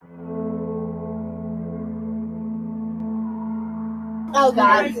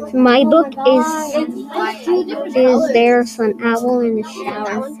My book is There's an Owl in the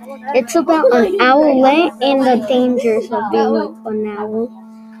Shower. It's about an owlet and the dangers of being an owl.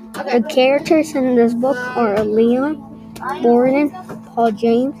 The characters in this book are Leon, Gordon, Paul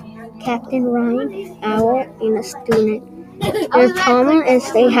James, Captain Ryan, Owl, and a student. Their problem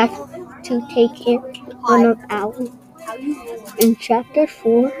is they have to take care of an owl. In chapter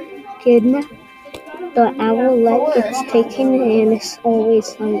 4, Kidnap, the owlet gets taken and is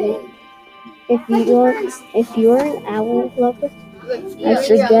always hungry. If you're an owl lover, I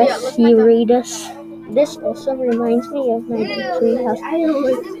suggest you read this. This also reminds me of my Treehouse,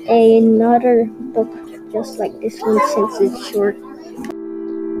 another book just like this one since it's short.